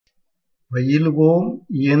பயிலுவோம்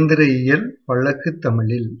இயந்திர இயல் வழக்குத்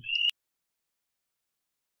தமிழில்.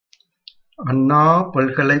 அண்ணா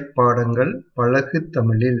பல்கலைப் பாடங்கள் வழக்குத்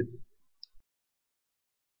தமிழில்.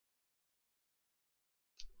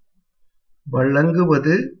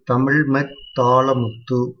 வழங்குவது தமிழ்மெக்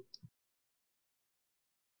தாளமுத்து.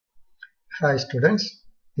 Hi students,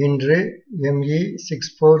 இன்று ME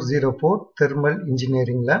 6404 Thermal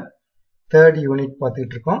Engineeringல 3rd யூனிட்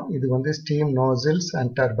பார்த்துட்டு இருக்கோம். இது வந்து Steam Nozzles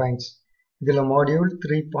and Turbines. இதில் மாடியூல்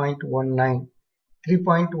 3.19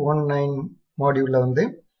 3.19 மாடியூலில் வந்து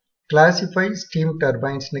கிளாசிஃபை ஸ்டீம்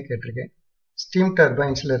டர்பைன்ஸ்னு கேட்டிருக்கேன். ஸ்டீம்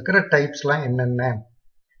டர்பைன்ஸில் இருக்கிற டைப்ஸ்லாம் என்னென்ன,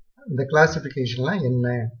 இந்த கிளாசிஃபிகேஷன்லாம்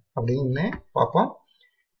என்ன அப்படின்னு பார்ப்போம்.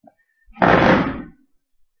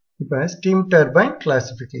 இப்போ ஸ்டீம் டர்பைன்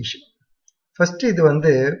கிளாசிஃபிகேஷன். ஃபர்ஸ்ட் இது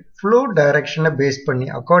வந்து ஃப்ளோ டைரக்ஷனை பேஸ் பண்ணி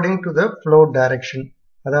according to the flow direction,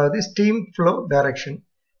 அதாவது steam flow direction.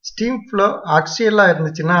 Steam flow ஆக்சியலாக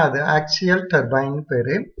இருந்துச்சுன்னா அது ஆக்சியல் டர்பைன்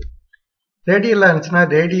பேர், ரேடியலாக இருந்துச்சுன்னா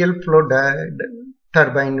ரேடியல் ஃப்ளோ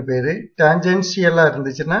டர்பைன் பேர், டான்ஜென்சியலாக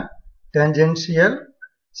இருந்துச்சுன்னா tangential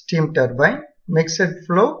steam turbine, mixed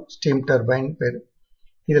flow steam turbine பேர்.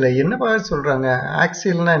 இதில் என்னவா சொல்கிறாங்க,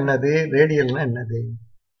 ஆக்சியல்னா என்னது, ரேடியல்னா என்னது?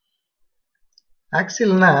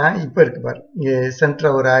 ஆக்சியல்னா இப்போ இருக்கு பாரு, இங்கே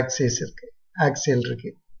சென்டரில் ஒரு ஆக்சிஸ் இருக்கு, ஆக்சியல்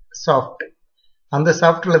இருக்கு, சாஃப்ட். அந்த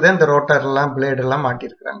சாஃப்ட்ல தான் இந்த ரோட்டார்லாம் பிளேடெல்லாம்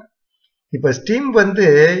மாட்டியிருக்கிறாங்க. இப்போ ஸ்டீம் வந்து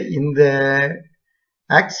இந்த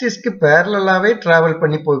ஆக்சிஸ்க்கு பேரலாவே டிராவல்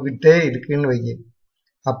பண்ணி போய்கிட்டே இருக்குன்னு வைங்க.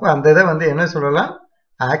 அப்போ அந்த இதை வந்து என்ன சொல்லலாம்,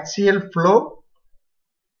 ஆக்சியல் ஃப்ளோ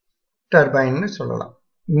டர்பைன்னு சொல்லலாம்.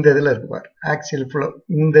 இந்த இதில் இருக்கு பாரு ஆக்சியல் ஃப்ளோ.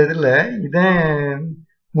 இந்த இதில் இதான்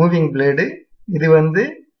மூவிங் பிளேடு, இது வந்து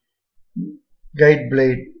கைட்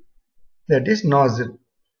பிளேட், தட் இஸ் நாசில்.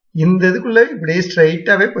 இந்த இதுக்குள்ள இப்படியே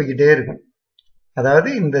ஸ்ட்ரைட்டாகவே போய்கிட்டே இருக்கும். அதாவது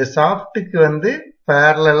இந்த சாஃப்ட்டுக்கு வந்து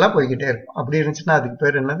பேரலா போய்கிட்டே இருக்கும். அப்படி இருந்துச்சுன்னா அதுக்கு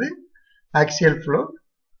பேர் என்னது, ஆக்சியல் ஃப்ளோ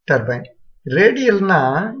டர்பைன். ரேடியல்னா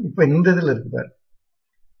இப்போ இந்த இதில் இருக்கு பாரு,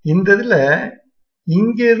 இந்த இதில்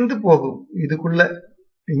இங்கேருந்து போகும், இதுக்குள்ள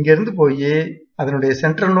இங்கேருந்து போய் அதனுடைய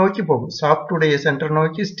சென்டர் நோக்கி போகும், சாஃப்டுடைய சென்டர்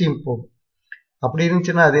நோக்கி ஸ்டீம் போகும். அப்படி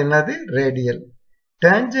இருந்துச்சுன்னா அது என்னது, ரேடியல்.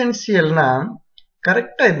 டான்ஜென்சியல்னா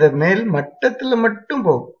கரெக்டாக இந்த மேல் மட்டத்தில் மட்டும்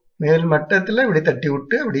போகும், மேல் மட்டத்தில் இப்படி தட்டி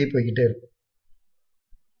விட்டு அப்படியே போய்கிட்டே இருக்கும்.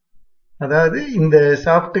 அதாவது இந்த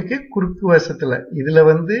சாஃப்ட்டுக்கு குறுக்கு வசத்துல, இதுல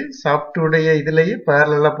வந்து சாஃப்டுடைய இதுலயே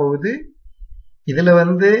பேரலா போகுது, இதுல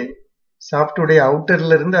வந்து சாஃப்டுடைய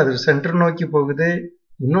அவுட்டர்ல இருந்து அது சென்டர் நோக்கி போகுது,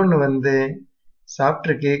 இன்னொன்னு வந்து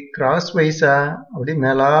சாஃப்டுக்கு கிராஸ் வைஸா அப்படி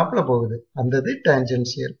மேலாப்புல போகுது, அந்த இது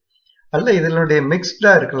டான்ஜென்சியல். அல்ல இதனுடைய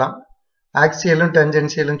மிக்ஸ்டா இருக்கலாம், ஆக்சியலும்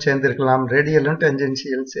டான்ஜென்சியலும் சேர்ந்திருக்கலாம், ரேடியலும்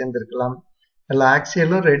டான்ஜென்சியலும் சேர்ந்திருக்கலாம், அல்ல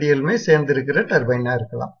ஆக்சியலும் ரேடியலுமே சேர்ந்து இருக்கிற டர்பைனா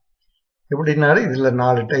இருக்கலாம். எப்படின்னாலும் இதுல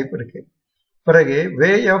 4 டைப் இருக்கு. பிறகு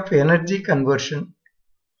way of energy conversion,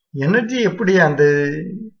 energy எப்படி அந்த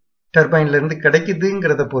டர்பைன்ல இருந்து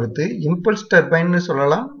கிடைக்குதுங்கிறத பொறுத்து இம்பல்ஸ் டர்பைன்னு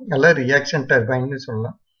சொல்லலாம், அல்ல ரியாக்ஷன் டர்பைன்னு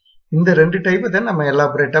சொல்லலாம். இந்த 2 டைப் தான் நம்ம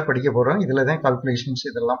எலாபரேட்டா படிக்க போறோம். இதுல தான் கால்குலேஷன்ஸ்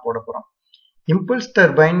இதெல்லாம் போட போறோம். இம்பல்ஸ்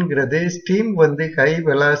டர்பைன்ங்கிறது ஸ்டீம் வந்து ஹை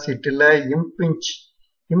வெலாசிட்டில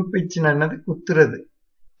இம்பிஞ்ச்னா என்னது, குத்துறது,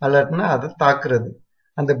 அல்லாட்டினா அதை தாக்குறது,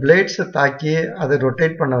 அந்த பிளேட்ஸை தாக்கி அதை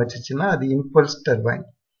ரொட்டேட் பண்ண வச்சுச்சுன்னா அது இம்பல்ஸ் டர்பைன்.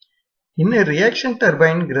 இன்னும் ரியாக்ஷன்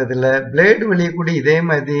டர்பைன்ங்கிறதுல பிளேடு வெளியே கூட இதே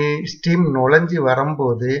மாதிரி ஸ்டீம் நுழைஞ்சி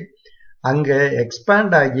வரும்போது அங்கே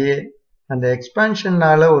எக்ஸ்பேண்ட் ஆகி அந்த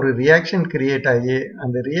எக்ஸ்பான்ஷன்னால ஒரு ரியாக்ஷன் கிரியேட் ஆகி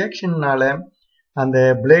அந்த ரியாக்ஷன்னால அந்த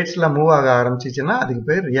பிளேட்ஸ்லாம் மூவ் ஆக ஆரம்பிச்சிச்சுன்னா அதுக்கு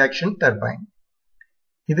பேர் ரியாக்ஷன் டர்பைன்.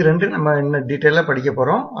 இது 2 நம்ம இன்னும் டீட்டெயிலாக படிக்க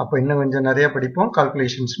போகிறோம். அப்போ இன்னும் கொஞ்சம் நிறைய படிப்போம்,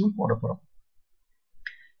 கால்குலேஷன்ஸ்னும் போட போகிறோம்.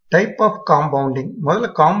 Type of compounding. முதல்ல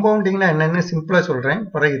காம்பவுண்டிங்னா என்னன்னு சிம்பிளா சொல்றேன்,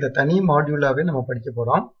 பிறகு இதை தனி மாடியூலாவே நம்ம படிக்க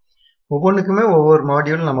போறோம். ஒவ்வொன்றுக்குமே ஒவ்வொரு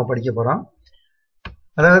மாடியூல் நம்ம படிக்க போறோம்.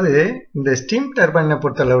 அதாவது இந்த ஸ்டீம் டர்பைனை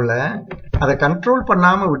பொறுத்தளவுல அதை கண்ட்ரோல்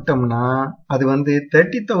பண்ணாம விட்டோம்னா அது வந்து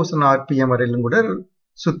 30,000 RPM வரையிலும் கூட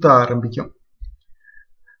சுத்த ஆரம்பிக்கும்.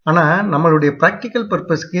 ஆனா நம்மளுடைய ப்ராக்டிக்கல்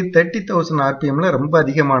பர்பஸ்க்கு 30,000 RPMல ரொம்ப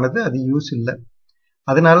அதிகமானது, அது யூஸ் இல்லை.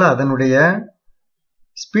 அதனால அதனுடைய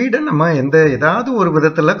ஸ்பீடை நம்ம ஏதாவது ஒரு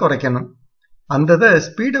விதத்தில் குறைக்கணும். அந்த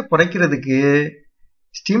ஸ்பீடை குறைக்கிறதுக்கு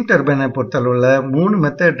ஸ்டீம் டர்பைனை பொறுத்தளவில் 3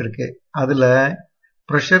 மெத்தட் இருக்கு. அதில்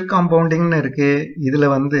ப்ரெஷர் காம்பவுண்டிங்னு இருக்கு.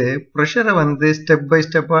 இதில் வந்து ப்ரெஷரை வந்து ஸ்டெப் பை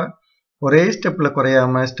ஸ்டெப்பாக ஒரே ஸ்டெப்பில்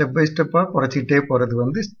குறையாம ஸ்டெப் பை ஸ்டெப்பாக குறைச்சிக்கிட்டே போகிறது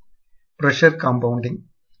வந்து ப்ரெஷர் காம்பவுண்டிங்.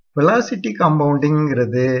 வெலாசிட்டி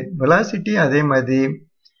காம்பவுண்டிங்கிறது, வெலாசிட்டி அதே மாதிரி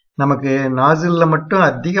நமக்கு நாசிலில் மட்டும்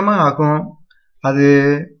அதிகமாக ஆகும், அது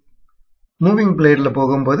மூவிங் பிளேடில்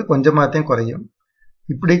போகும்போது கொஞ்சமாத்தையும் குறையும்.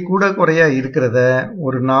 இப்படி கூட குறையா இருக்கிறத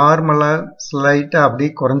ஒரு நார்மலாக ஸ்லைட்டாக அப்படி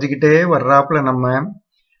குறைஞ்சிக்கிட்டே வர்றாப்புல நம்ம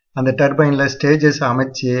அந்த டர்பைனில் ஸ்டேஜஸ்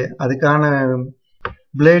அமைச்சு அதுக்கான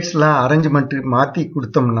பிளேட்ஸ்லாம் அரேஞ்ச்மெண்ட் மாற்றி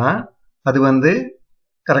கொடுத்தோம்னா அது வந்து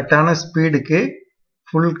கரெக்டான ஸ்பீடுக்கு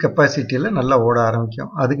ஃபுல் கெப்பாசிட்டியில் நல்லா ஓட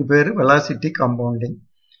ஆரம்பிக்கும். அதுக்கு பேர் வெலாசிட்டி காம்பவுண்டிங்.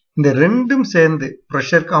 இந்த ரெண்டும் சேர்ந்து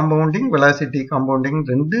ப்ரெஷர் காம்பவுண்டிங், வெலாசிட்டி காம்பவுண்டிங்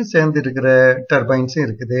ரெண்டும் சேர்ந்து இருக்கிற டர்பைன்ஸும்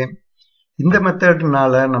இருக்குது. இந்த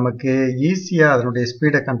மெத்தட்னால நமக்கு ஈஸியாக அதனுடைய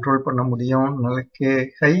ஸ்பீடை கண்ட்ரோல் பண்ண முடியும், நமக்கு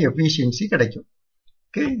ஹை எஃபிஷியன்சி கிடைக்கும்.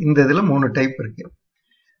 ஓகே, இந்த இதில் 3 டைப் இருக்கு.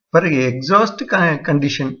 பிறகு எக்ஸாஸ்ட்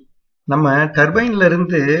கண்டிஷன். நம்ம டர்பைன்ல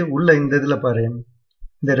இருந்து உள்ள இந்த இதில் பாரு,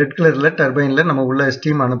 இந்த ரெட் கலரில் டர்பைனில் நம்ம உள்ள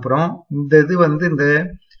ஸ்டீம் அனுப்புகிறோம். இந்த இது வந்து இந்த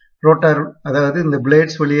ரோட்டார், அதாவது இந்த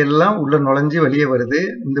பிளேட்ஸ் வழியெல்லாம் உள்ள நுழைஞ்சு வெளியே வருது.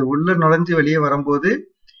 இந்த உள்ள நுழைஞ்சு வெளியே வரும்போது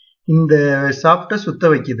இந்த சாஃப்டை சுத்த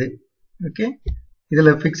வைக்குது. ஓகே,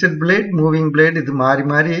 இதில் ஃபிக்ஸட் பிளேட், மூவிங் பிளேட் இது மாறி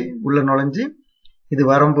மாறி உள்ள நுழைஞ்சு இது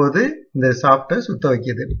வரும்போது இந்த சாஃப்டை சுத்த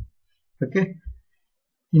வைக்குது. ஓகே,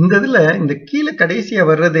 இந்த இதில் இந்த கீழே கடைசியாக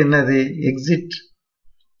வர்றது என்னது? எக்ஸிட்.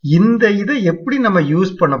 இந்த இதை எப்படி நம்ம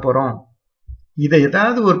யூஸ் பண்ண போகிறோம்? இதை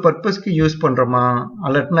ஏதாவது ஒரு பர்பஸ்க்கு யூஸ் பண்ணுறோமா?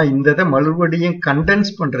 அல்லட்டுனா இந்த இதை மறுபடியும்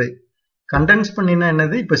கண்டென்ஸ் பண்ணுறது. கண்டென்ஸ் பண்ணினா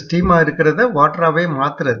என்னது? இப்போ ஸ்டீமாக இருக்கிறத வாட்டராகவே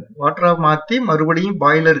மாற்றுறது. வாட்டராக மாற்றி மறுபடியும்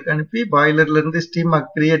பாய்லருக்கு அனுப்பி பாய்லர்லேருந்து ஸ்டீமாக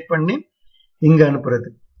கிரியேட் பண்ணி இங்கே அனுப்புறது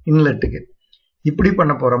இன்லெட்டுக்கு. இப்படி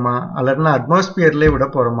பண்ண போகிறோமா? அல்லட்டுனா அட்மாஸ்பியர்லேயே விட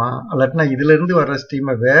போகிறோமா? அல்லட்டுனா இதுலேருந்து வர்ற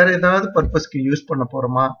ஸ்டீமை வேறு ஏதாவது பர்பஸ்க்கு யூஸ் பண்ண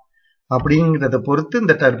போகிறோமா? அப்படிங்கிறத பொறுத்து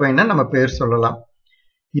இந்த டர்பைனை நம்ம பேர் சொல்லலாம்.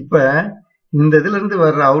 இப்போ இந்த இதுலேருந்து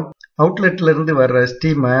வர்ற அவுட்லெட்லேருந்து வர்ற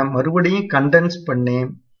ஸ்டீமை மறுபடியும் கண்டென்ஸ் பண்ணி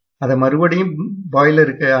அதை மறுபடியும்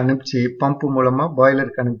பாய்லருக்கு அனுப்பிச்சு, பம்பு மூலமாக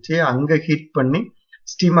பாய்லருக்கு அனுப்பிச்சு அங்கே ஹீட் பண்ணி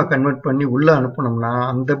ஸ்டீமை கன்வெர்ட் பண்ணி உள்ளே அனுப்பினோம்னா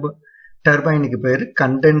அந்த டர்பைனுக்கு பேர்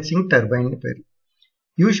கண்டென்சிங் டர்பைன் பேர்.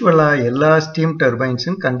 யூஸ்வலாக எல்லா ஸ்டீம்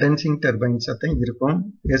டர்பைன்ஸும் கண்டென்சிங் டர்பைன்ஸாக தான் இருக்கும்.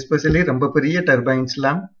 எஸ்பெஷலி ரொம்ப பெரிய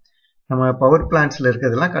டர்பைன்ஸ்லாம் நம்ம பவர் பிளான்ட்ஸில்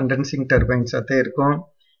இருக்கிறதுலாம் கண்டென்சிங் டர்பைன்ஸாக தான் இருக்கும்.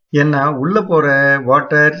 ஏன்னா உள்ளே போகிற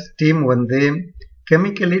வாட்டர் ஸ்டீம் வந்து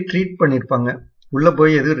கெமிக்கலி ட்ரீட் பண்ணியிருப்பாங்க. உள்ளே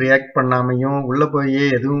போய் எதுவும் ரியாக்ட் பண்ணாமையும் உள்ளே போய்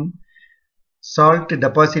எதுவும் சால்ட்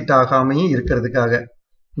டெபாசிட் ஆகாமையும் இருக்கிறதுக்காக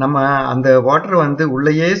நம்ம அந்த வாட்டர் வந்து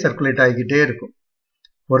உள்ளேயே சர்க்குலேட் ஆகிக்கிட்டே இருக்கும்.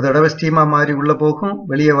 ஒரு தடவை ஸ்டீமாக மாறி உள்ளே போகும்,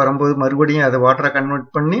 வெளியே வரும்போது மறுபடியும் அதை வாட்டரை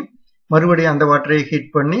கன்வெர்ட் பண்ணி மறுபடியும் அந்த வாட்டரை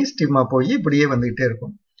ஹீட் பண்ணி ஸ்டீமாக போய் இப்படியே வந்துக்கிட்டே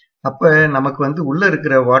இருக்கும். அப்போ நமக்கு வந்து உள்ளே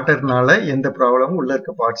இருக்கிற வாட்டர்னால எந்த ப்ராப்ளமும் உள்ளே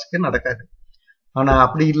இருக்க பார்ட்ஸ்க்கு நடக்காது. ஆனால்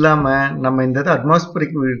அப்படி இல்லாமல் நம்ம இந்த இதை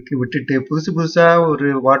அட்மாஸ்பியருக்கு விட்டுட்டு புதுசாக ஒரு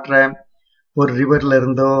வாட்டரை ஒரு ரிவரில்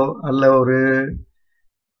இருந்தோ அல்ல ஒரு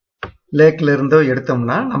லேக்கில் இருந்தோ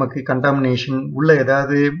எடுத்தோம்னா நமக்கு கண்டாமினேஷன், உள்ள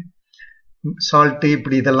ஏதாவது சால்ட்டு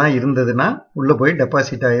இப்படி இதெல்லாம் இருந்ததுன்னா உள்ளே போய்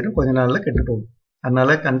டெபாசிட் ஆகிரும், கொஞ்ச நாளில் கெட்டு போகும்.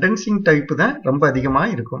 அதனால கண்டென்சிங் டைப்பு தான் ரொம்ப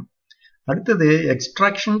அதிகமாக இருக்கும். அடுத்தது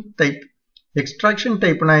எக்ஸ்ட்ராக்ஷன் டைப். எக்ஸ்ட்ராக்ஷன்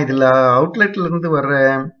டைப்னா இதில் அவுட்லெட்லேருந்து வர்ற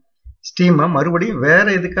ஸ்டீமை மறுபடியும் வேற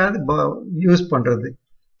எதுக்காவது யூஸ் பண்ணுறது.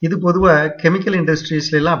 இது பொதுவாக கெமிக்கல்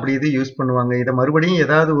இண்டஸ்ட்ரீஸ்லாம் அப்படி இது யூஸ் பண்ணுவாங்க. இதை மறுபடியும்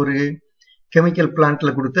ஏதாவது ஒரு கெமிக்கல்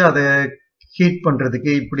பிளான்ட்டில் கொடுத்து அதை ஹீட்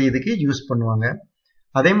பண்ணுறதுக்கு இப்படி இதுக்கு யூஸ் பண்ணுவாங்க.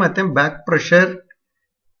 அதே மாதிரி தான் back pressure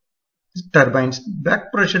turbines. Back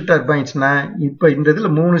pressure டர்பைன்ஸ்னா இப்போ இந்த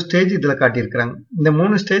இதில் 3 ஸ்டேஜ் இதில் காட்டியிருக்கிறாங்க. இந்த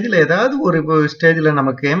 3 ஸ்டேஜில் ஏதாவது ஒரு ஸ்டேஜில்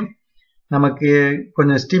நமக்கு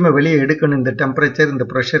கொஞ்சம் ஸ்டீமை வெளியே எடுக்கணும், இந்த டெம்பரேச்சர் இந்த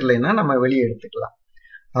ப்ரெஷர்லனா நம்ம வெளியே எடுத்துக்கலாம்.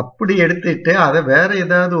 அப்படி எடுத்துட்டு அதை வேற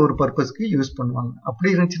ஏதாவது ஒரு பர்பஸ்க்கு யூஸ் பண்ணுவாங்க.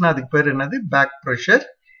 அப்படி இருந்துச்சுன்னா அதுக்கு பேர் என்னது? Back pressure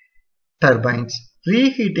turbines.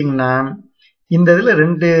 ரீஹீட்டிங்னா இந்த இதில்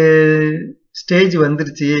 2 ஸ்டேஜ்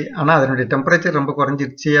வந்துருச்சு, ஆனால் அதனுடைய டெம்பரேச்சர் ரொம்ப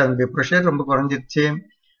குறைஞ்சிருச்சு, அதனுடைய ப்ரெஷர் ரொம்ப குறைஞ்சிருச்சு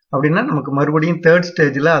அப்படின்னா நமக்கு மறுபடியும் 3rd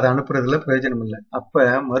ஸ்டேஜில் அதை அனுப்புறதுல பிரயோஜனம் இல்லை. அப்போ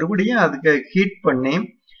மறுபடியும் அதுக்கு ஹீட் பண்ணி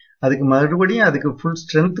அதுக்கு மறுபடியும் அதுக்கு ஃபுல்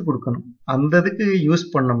ஸ்ட்ரென்த் கொடுக்கணும். அந்த இதுக்கு யூஸ்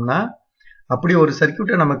பண்ணோம்னா அப்படி ஒரு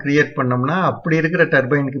சர்க்கியூட்டை நம்ம கிரியேட் பண்ணோம்னா அப்படி இருக்கிற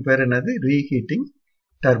டர்பைனுக்கு பேர் என்னது? Reheating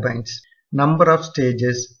turbines. Number of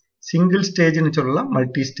stages, single ஸ்டேஜ்னு சொல்லலாம்,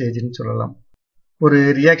 மல்டி ஸ்டேஜ்னு சொல்லலாம். ஒரு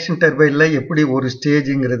ரியாக்ஷன் டர்பைனில் எப்படி ஒரு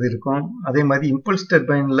ஸ்டேஜுங்கிறது இருக்கும், அதே மாதிரி இம்பல்ஸ்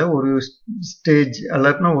டர்பைனில் ஒரு ஸ்டேஜ்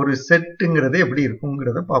அல்லதுனா ஒரு செட்டுங்கிறது எப்படி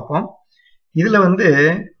இருக்குங்கிறத பார்ப்போம். இதில் வந்து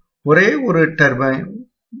ஒரே ஒரு டர்பைன்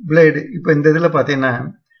பிளேடு, இப்போ இந்த இதில் பார்த்தீங்கன்னா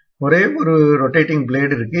ஒரே ஒரு ரொட்டேட்டிங்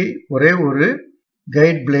பிளேடு இருக்குது, ஒரே ஒரு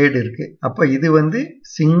கைட் பிளேடு இருக்குது. அப்போ இது வந்து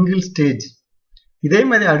சிங்கிள் ஸ்டேஜ். இதே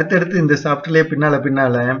மாதிரி அடுத்தடுத்து இந்த சாஃப்ட்வேர்லேயே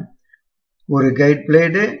பின்னால் ஒரு கைட்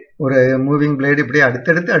பிளேடு, ஒரு மூவிங் பிளேடு இப்படி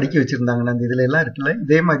அடுத்தடுத்து அடுக்கி வச்சுருந்தாங்கன்னா அந்த இதில் எல்லாம் இருக்குல்ல,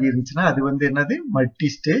 இதே மாதிரி இருந்துச்சுன்னா அது வந்து என்னது? Multi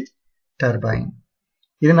stage turbine.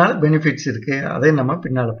 இதனால பெனிஃபிட்ஸ் இருக்குது, அதை நம்ம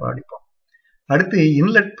பின்னால் படிப்போம். அடுத்து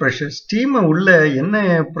இன்லெட் ப்ரெஷர். ஸ்டீமை உள்ள என்ன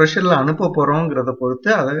ப்ரெஷரில் அனுப்ப போகிறோங்கிறத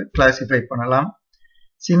பொறுத்து அதை கிளாசிஃபை பண்ணலாம்.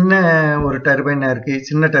 சின்ன ஒரு டர்பைனாக இருக்குது,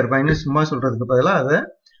 சின்ன டர்பைன்னு சும்மா சொல்கிறதுக்கு பதிலாக அதை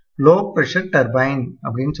லோ ப்ரெஷர் டர்பைன்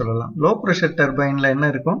அப்படின்னு சொல்லலாம். லோ ப்ரெஷர் டர்பைனில் என்ன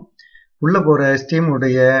இருக்கும்? உள்ளே போகிற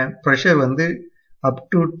ஸ்டீமுடைய ப்ரெஷர் வந்து அப்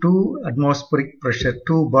டு 2 அட்மாஸ்பரிக் ப்ரெஷர்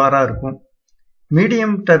 2 பாராக இருக்கும்.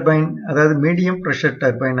 மீடியம் டர்பைன், அதாவது மீடியம் ப்ரெஷர்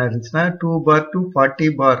டர்பைனாக இருந்துச்சுன்னா 2 bar to 40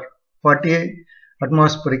 bar 40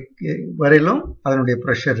 அட்மாஸ்பரிக் வரையிலும் அதனுடைய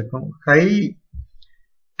ப்ரெஷர் இருக்கும். High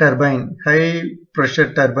turbine, high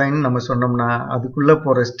pressure turbine நம்ம சொன்னோம்னா அதுக்குள்ளே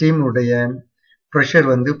போகிற ஸ்டீமுடைய ப்ரெஷர்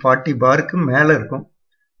வந்து 40 பார்க்கு மேலே இருக்கும்.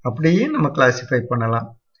 அப்படியே நம்ம கிளாசிஃபை பண்ணலாம்.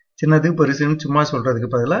 சின்னது பெருசுன்னு சும்மா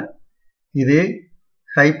சொல்கிறதுக்கு பதிலாக இது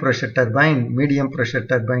high pressure turbine, medium pressure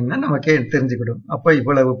டர்பைன்னா நமக்கே தெரிஞ்சுக்கிடும். அப்போ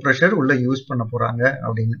இவ்வளவு ப்ரெஷர் உள்ள யூஸ் பண்ண போகிறாங்க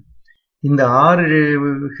அப்படின்னு. இந்த 6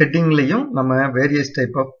 ஹெட்டிங்லையும் நம்ம வேரியஸ்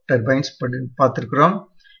டைப் ஆஃப் டர்பைன்ஸ் பார்த்துருக்குறோம்.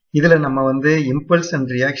 இதில் நம்ம வந்து இம்பல்ஸ்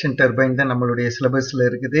அண்ட் ரியாக்ஷன் டர்பைன் தான் நம்மளுடைய சிலபஸில்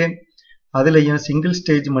இருக்குது. அதுலேயும் சிங்கிள்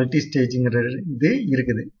ஸ்டேஜ் மல்டி ஸ்டேஜுங்கிற இது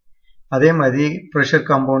இருக்குது. அதே மாதிரி pressure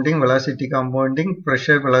compounding, velocity compounding,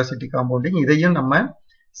 pressure velocity compounding, இதையும் நம்ம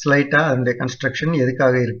ஸ்லைட்டாக அதனுடைய கன்ஸ்ட்ரக்ஷன்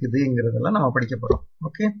எதுக்காக இருக்குதுங்கிறதெல்லாம் நம்ம படிக்க போகிறோம்.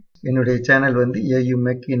 ஓகே, என்னுடைய சேனல் வந்து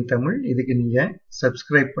AUmech-in-tamil. இதுக்கு நீங்கள்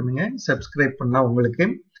சப்ஸ்கிரைப் பண்ணுங்கள். சப்ஸ்கிரைப் பண்ணால் உங்களுக்கு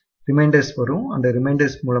ரிமைண்டர்ஸ் வரும். அந்த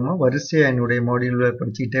ரிமைண்டர்ஸ் மூலமாக வரிசையாக என்னுடைய மாடியூலில்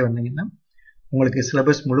படிச்சுக்கிட்டே வந்தீங்கன்னா உங்களுக்கு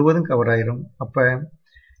சிலபஸ் முழுவதும் கவர் ஆயிரும். அப்போ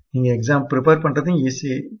நீங்கள் எக்ஸாம் ப்ரிப்பேர் பண்ணுறதும்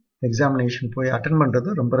ஈஸி, எக்ஸாமினேஷன் போய் அட்டன்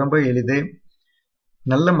பண்ணுறதும் ரொம்ப ரொம்ப எளிது.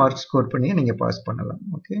 நல்ல மார்க் ஸ்கோர் பண்ணி நீங்கள் பாஸ் பண்ணலாம்.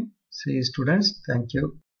 Okay, see you students. Thank you.